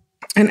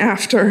and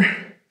after,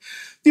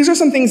 these are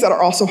some things that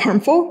are also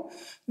harmful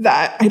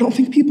that I don't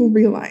think people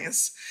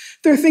realize.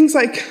 There are things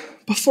like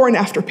before and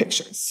after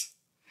pictures.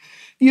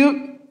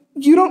 You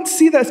don't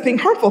see that as being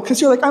harmful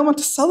because you're like, I want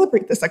to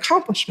celebrate this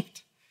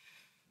accomplishment.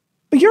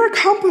 But your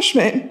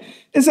accomplishment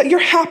is that you're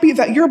happy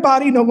that your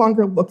body no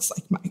longer looks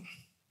like mine.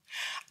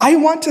 I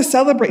want to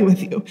celebrate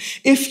with you.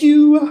 If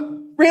you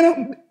ran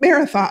a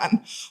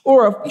marathon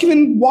or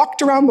even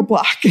walked around the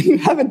block and you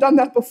haven't done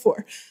that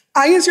before,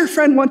 I, as your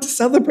friend, want to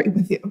celebrate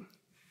with you.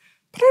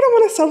 But I don't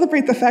want to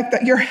celebrate the fact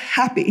that you're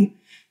happy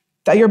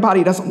that your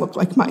body doesn't look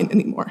like mine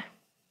anymore.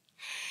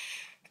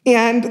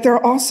 And there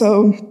are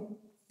also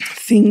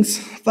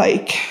things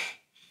like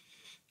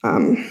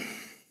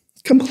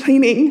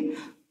complaining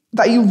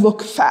that you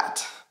look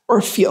fat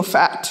or feel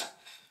fat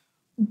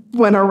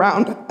when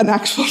around an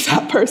actual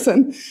fat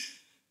person,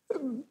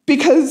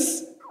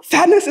 because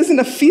fatness isn't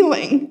a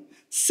feeling.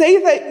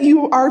 Say that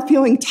you are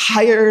feeling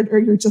tired or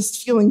you're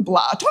just feeling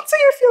blah. Don't say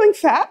you're feeling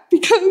fat,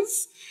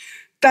 because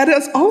that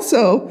is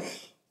also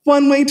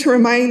one way to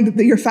remind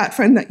your fat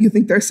friend that you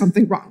think there's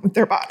something wrong with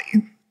their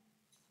body.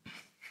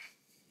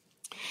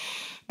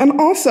 And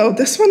also,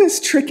 this one is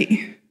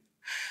tricky.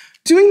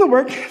 Doing the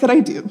work that I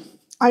do,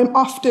 I'm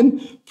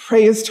often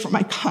praised for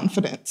my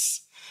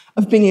confidence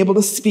of being able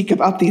to speak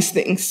about these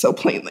things so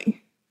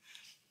plainly.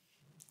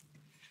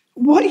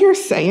 What you're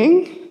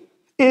saying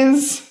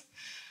is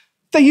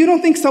that you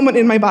don't think someone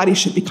in my body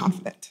should be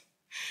confident.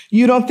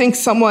 You don't think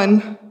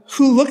someone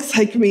who looks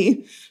like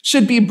me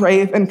should be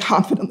brave and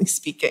confidently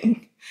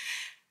speaking.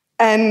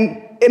 And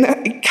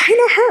it kind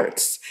of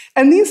hurts.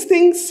 And these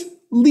things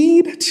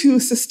lead to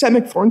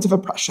systemic forms of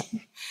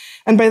oppression.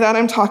 And by that,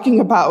 I'm talking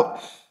about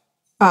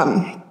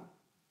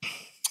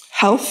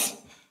health.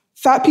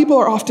 Fat people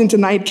are often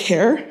denied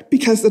care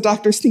because the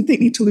doctors think they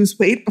need to lose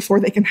weight before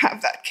they can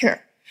have that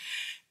care.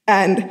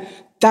 And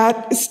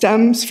that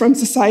stems from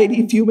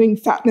society viewing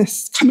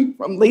fatness coming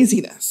from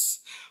laziness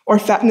or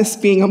fatness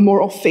being a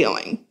moral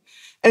failing.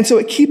 And so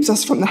it keeps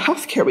us from the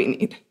healthcare we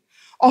need.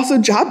 Also,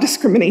 job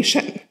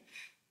discrimination.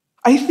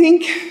 I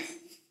think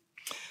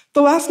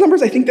the last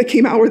numbers I think that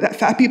came out were that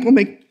fat people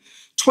make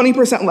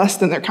 20% less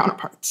than their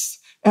counterparts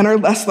and are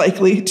less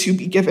likely to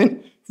be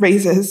given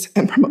raises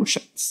and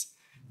promotions.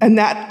 And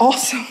that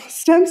also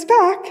stems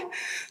back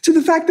to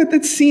the fact that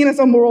it's seen as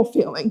a moral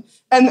failing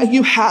and that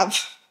you have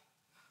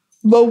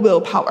low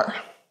willpower.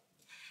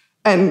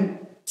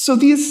 And so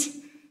these,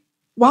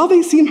 while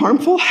they seem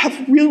harmful,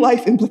 have real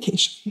life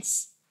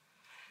implications.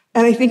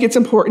 And I think it's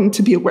important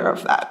to be aware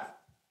of that.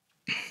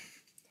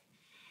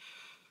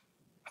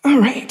 All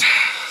right,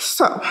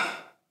 so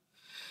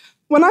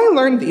when I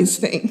learned these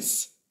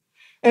things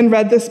and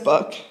read this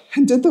book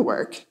and did the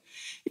work,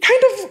 it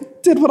kind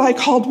of did what I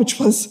called, which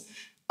was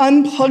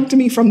unplugged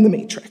me from the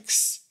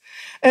matrix.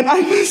 And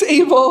I was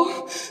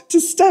able to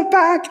step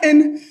back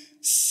and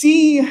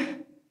see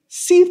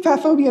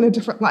fatphobia in a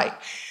different light.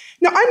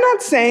 Now, I'm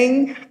not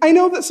saying, I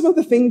know that some of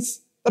the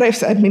things that I've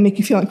said may make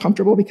you feel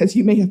uncomfortable because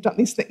you may have done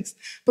these things.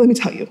 But let me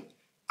tell you,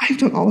 I've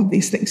done all of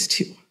these things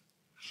too.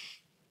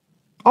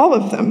 All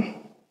of them.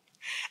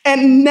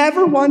 And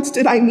never once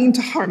did I mean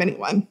to harm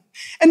anyone.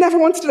 And never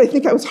once did I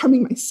think I was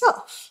harming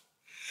myself.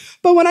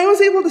 But when I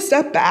was able to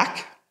step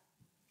back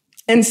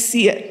and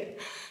see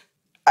it,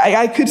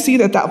 I could see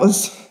that that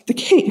was the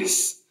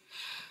case.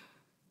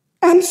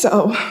 And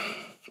so,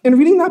 in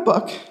reading that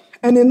book,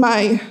 and in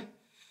my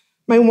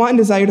want and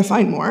desire to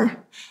find more,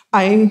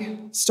 I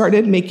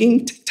started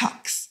making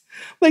TikToks,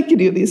 like you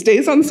do these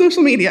days on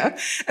social media.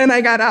 And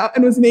I got out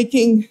and was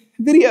making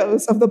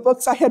videos of the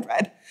books I had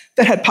read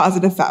that had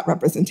positive fat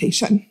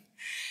representation.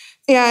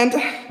 And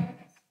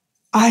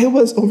I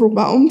was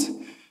overwhelmed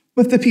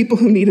with the people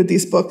who needed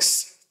these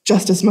books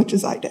just as much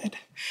as I did.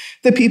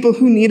 The people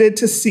who needed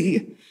to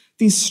see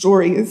these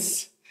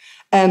stories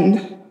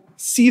and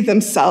see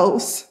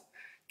themselves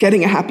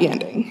getting a happy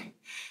ending.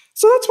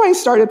 So that's why I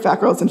started Fat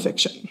Girls in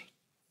Fiction.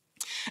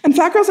 And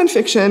Fat Girls in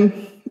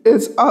Fiction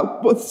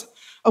was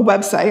a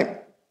website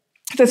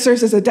that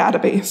serves as a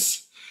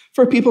database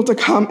for people to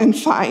come and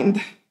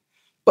find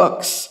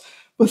books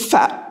with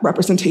fat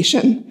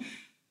representation.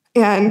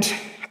 And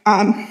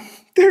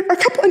there are a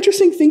couple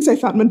interesting things I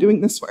found when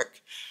doing this work.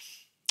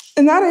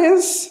 And that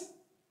is,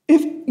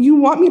 if you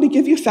want me to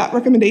give you fat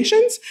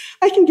recommendations,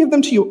 I can give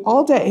them to you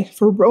all day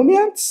for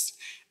romance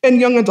and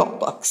young adult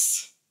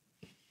books.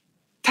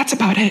 That's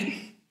about it.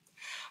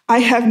 I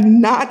have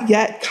not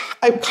yet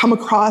come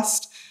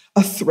across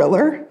a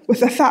thriller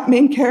with a fat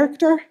main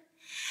character.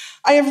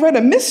 I have read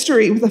a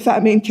mystery with a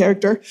fat main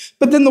character,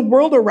 but then the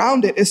world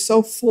around it is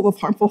so full of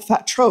harmful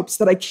fat tropes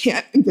that I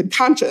can't, in good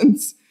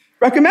conscience,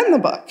 recommend the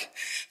book.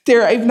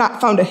 I've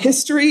not found a horror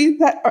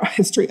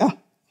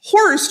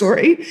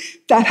story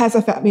that has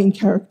a fat main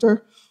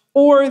character,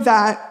 or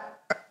that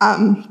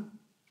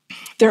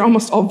they're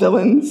almost all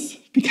villains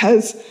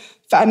because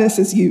fatness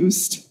is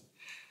used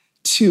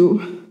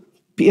to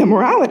be a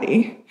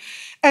morality.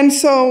 And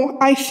so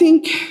I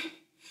think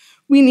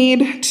we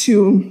need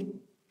to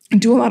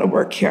do a lot of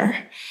work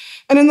here.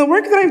 And in the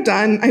work that I've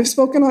done, I've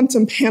spoken on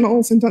some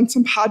panels and done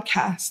some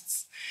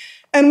podcasts.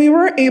 And we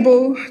were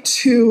able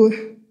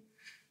to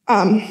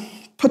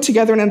put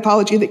together an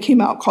anthology that came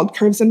out called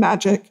Curves and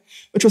Magic,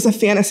 which was a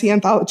fantasy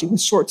anthology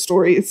with short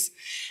stories.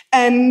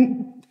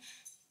 And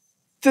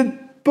the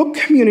book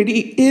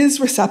community is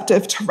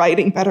receptive to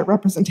writing better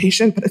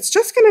representation, but it's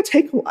just going to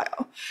take a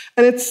while.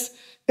 And it's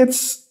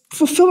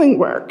fulfilling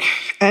work.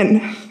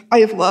 And I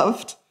have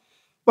loved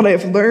what I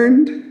have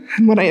learned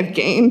and what I have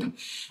gained.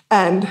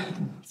 And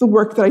the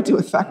work that I do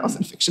with Fat Girls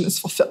in Fiction is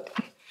fulfilling.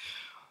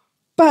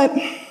 But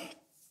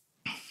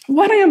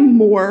what I am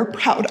more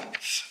proud of,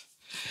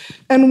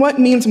 and what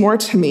means more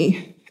to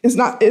me, is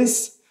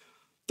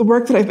the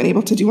work that I've been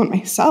able to do on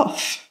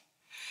myself.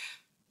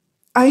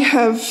 I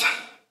have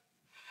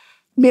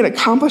made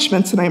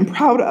accomplishments that I'm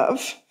proud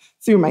of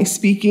through my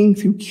speaking,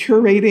 through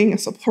curating a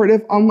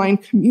supportive online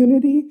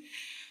community.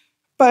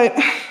 But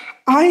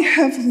I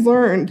have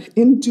learned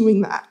in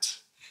doing that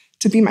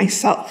to be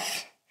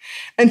myself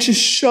and to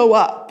show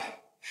up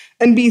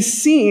and be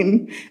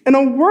seen in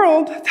a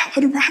world that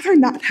would rather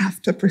not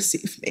have to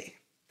perceive me,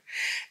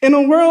 in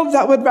a world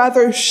that would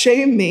rather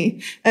shame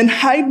me and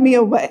hide me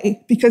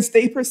away because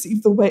they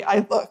perceive the way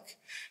I look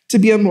to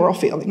be a moral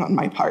failing on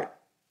my part.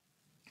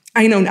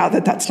 I know now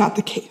that that's not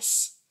the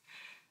case.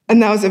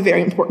 And that was a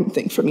very important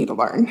thing for me to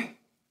learn.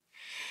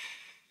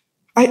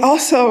 I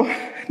also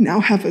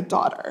now have a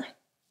daughter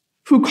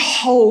who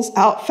calls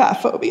out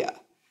fat phobia.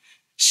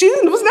 She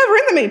was never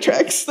in the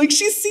Matrix.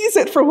 She sees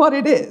it for what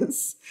it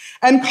is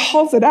and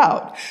calls it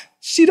out.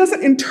 She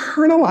doesn't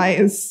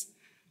internalize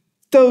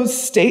those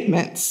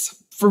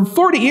statements for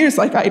 40 years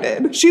like I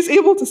did. She's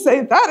able to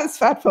say, that is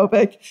fat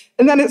phobic,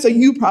 and then it's a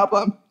you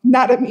problem,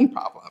 not a me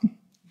problem.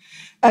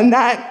 And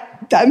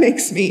that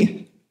makes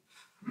me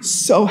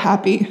so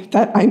happy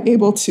that I'm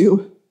able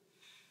to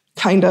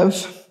kind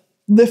of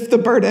lift the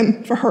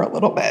burden for her a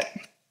little bit.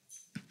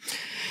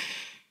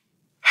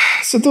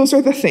 So those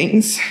are the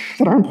things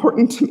that are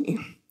important to me.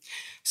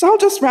 So I'll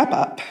just wrap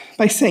up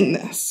by saying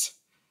this.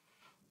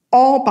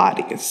 All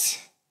bodies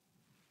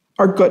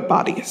are good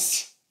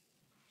bodies.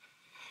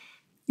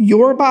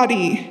 Your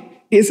body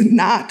is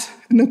not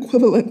an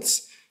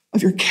equivalence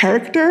of your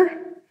character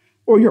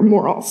or your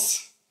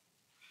morals.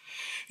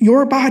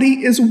 Your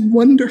body is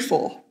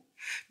wonderful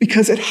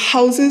because it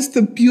houses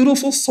the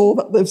beautiful soul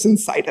that lives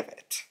inside of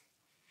it.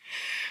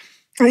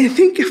 I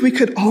think if we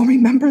could all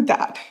remember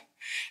that,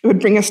 it would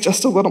bring us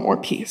just a little more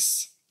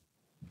peace.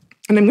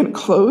 And I'm going to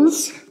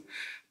close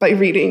by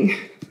reading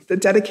the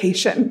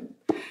dedication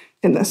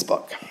in this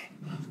book.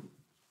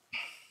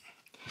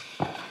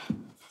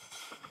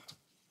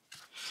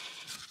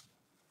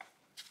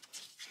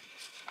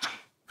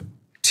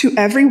 To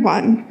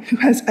everyone who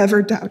has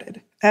ever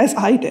doubted, as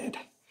I did,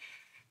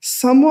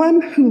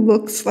 someone who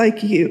looks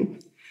like you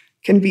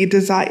can be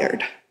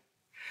desired.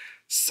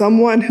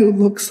 Someone who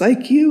looks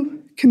like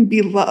you can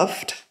be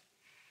loved.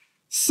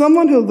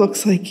 Someone who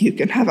looks like you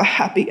can have a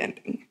happy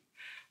ending.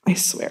 I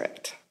swear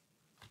it.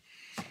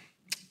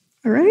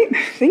 All right,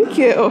 thank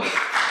you.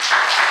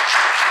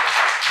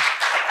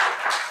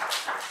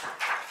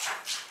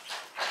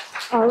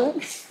 All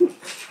right.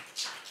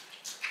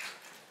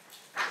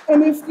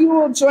 And if you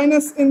will join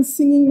us in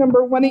singing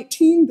number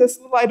 118, This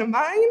Little Light of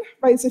Mine,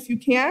 rise if you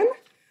can,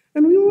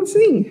 and we will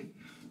sing.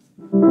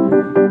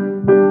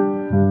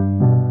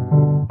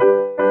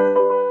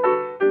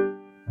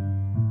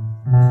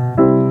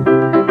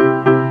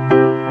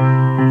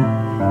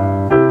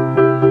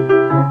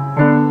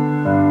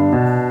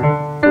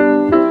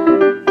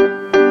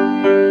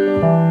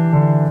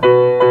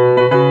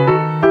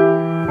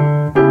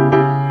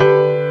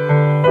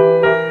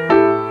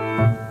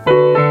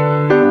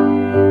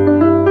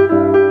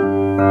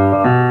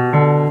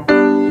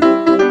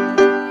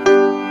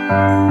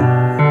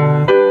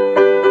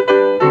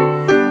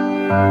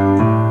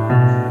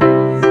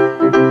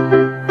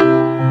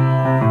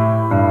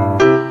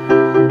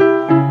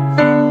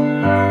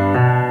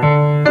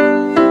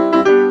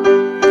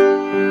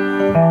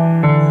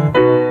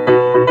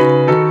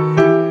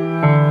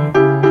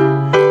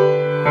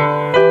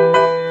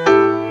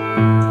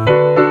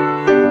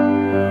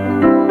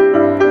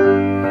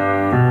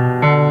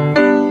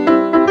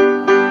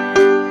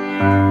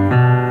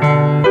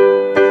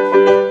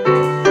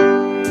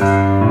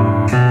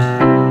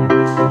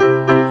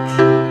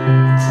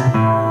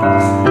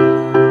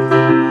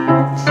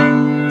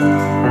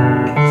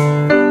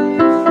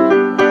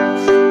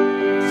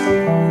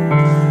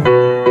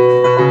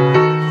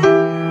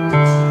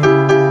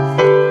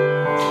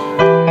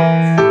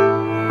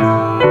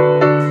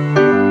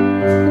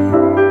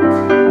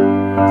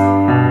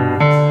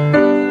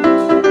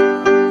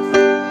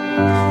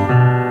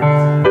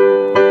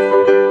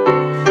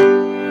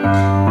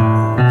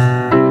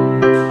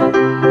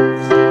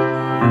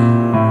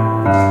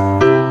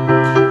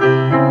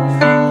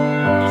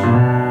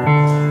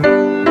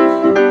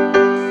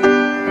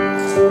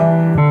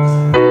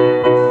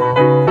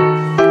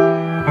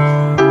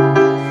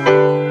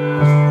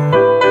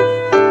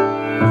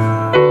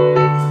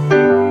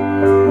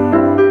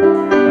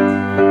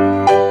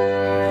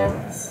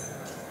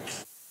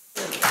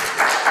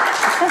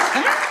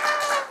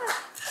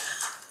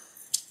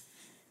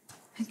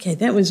 Okay,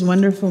 that was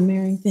wonderful,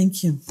 Mary.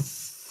 Thank you.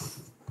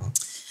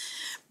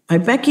 By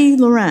Becky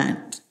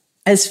Laurent.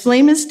 As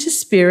flame is to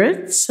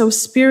spirit, so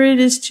spirit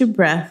is to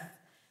breath,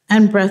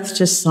 and breath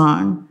to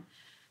song.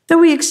 Though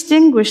we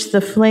extinguish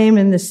the flame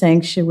in the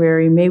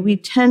sanctuary, may we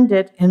tend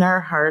it in our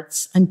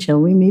hearts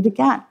until we meet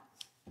again.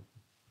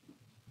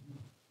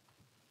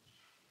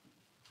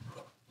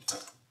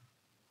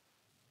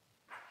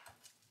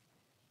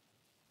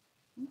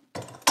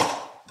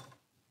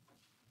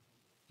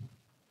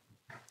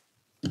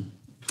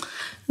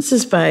 This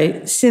is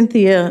by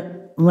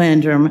Cynthia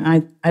Landrum.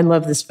 I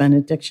love this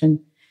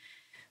benediction.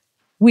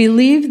 We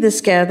leave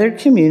this gathered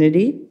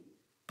community,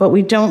 but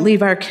we don't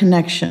leave our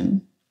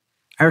connection,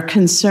 our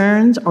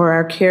concerns, or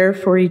our care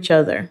for each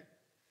other.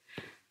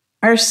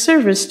 Our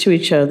service to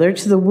each other,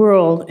 to the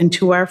world, and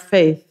to our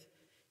faith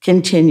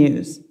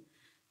continues.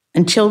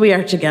 Until we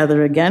are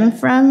together again,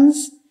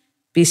 friends,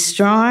 be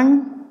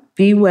strong,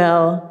 be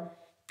well,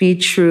 be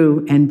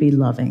true, and be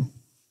loving.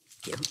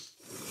 Thank you.